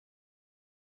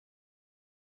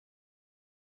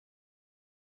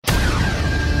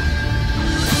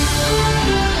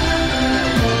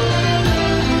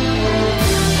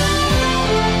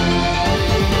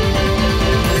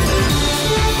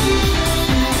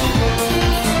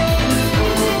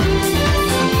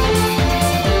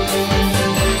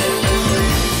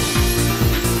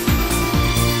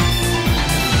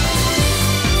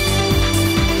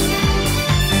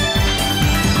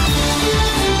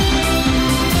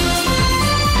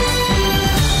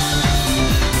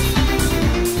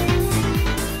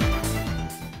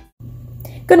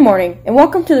Good morning, and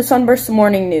welcome to the Sunburst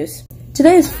Morning News.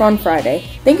 Today is Fun Friday.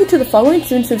 Thank you to the following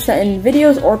students who sent in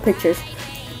videos or pictures.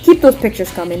 Keep those pictures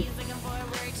coming.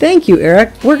 Thank you,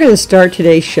 Eric. We're going to start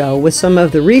today's show with some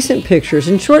of the recent pictures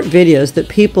and short videos that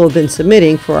people have been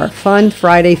submitting for our Fun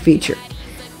Friday feature.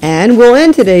 And we'll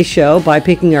end today's show by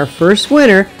picking our first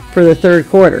winner for the third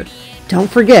quarter. Don't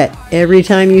forget, every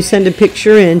time you send a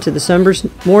picture in to the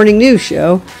Sunburst Morning News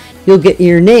Show, you'll get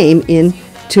your name in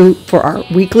for our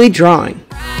weekly drawing.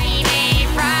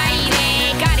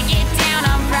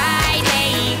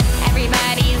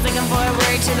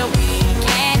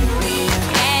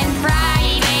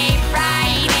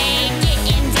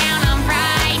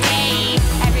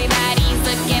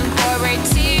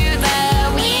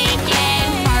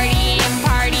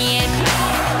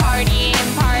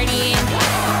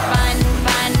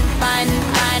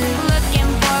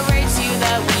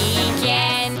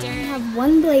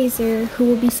 One Blazer who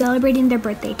will be celebrating their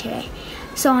birthday today.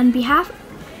 So on behalf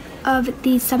of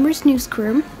the Sunburst News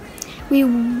crew, we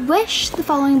wish the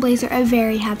following Blazer a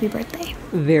very happy birthday.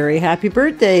 Very happy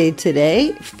birthday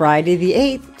today, Friday the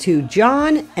 8th, to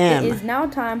John M. It is now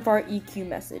time for our EQ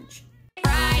message.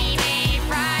 Friday,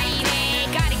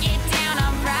 gotta get down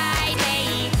on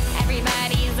Friday.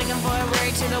 Everybody's looking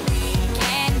forward to the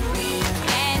weekend.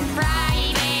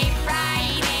 Friday,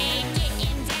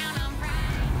 getting down on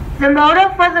Friday. The motto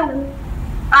for the week: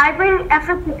 I bring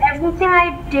effort to everything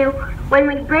I do. When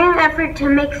we bring effort to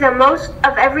make the most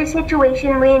of every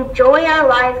situation, we enjoy our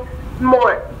life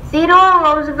more. Theodore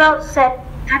Roosevelt said,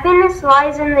 happiness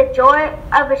lies in the joy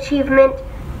of achievement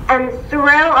and the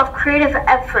thrill of creative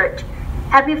effort.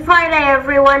 Happy Friday,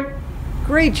 everyone.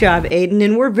 Great job, Aiden,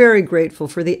 and we're very grateful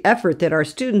for the effort that our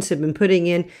students have been putting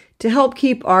in to help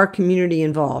keep our community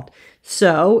involved.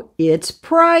 So, it's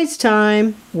prize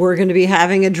time. We're going to be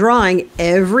having a drawing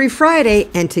every Friday,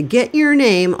 and to get your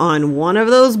name on one of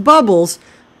those bubbles,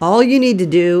 all you need to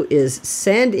do is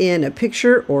send in a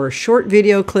picture or a short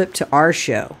video clip to our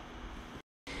show.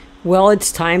 Well,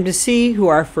 it's time to see who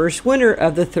our first winner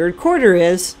of the third quarter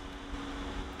is.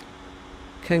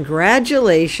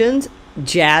 Congratulations,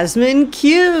 Jasmine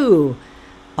Q.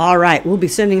 All right, we'll be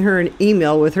sending her an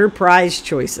email with her prize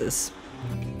choices.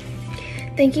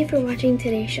 Thank you for watching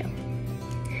today's show.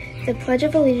 The Pledge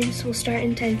of Allegiance will start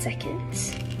in 10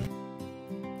 seconds.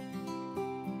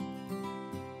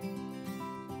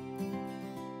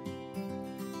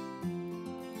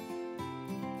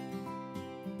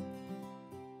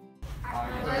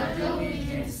 I pledge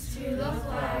allegiance to the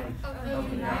flag of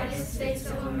the United States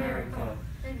of America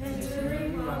and to the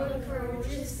republic for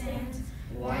which it stands,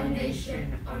 one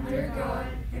nation, under God,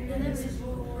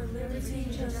 indivisible, with liberty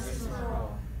and justice for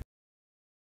all.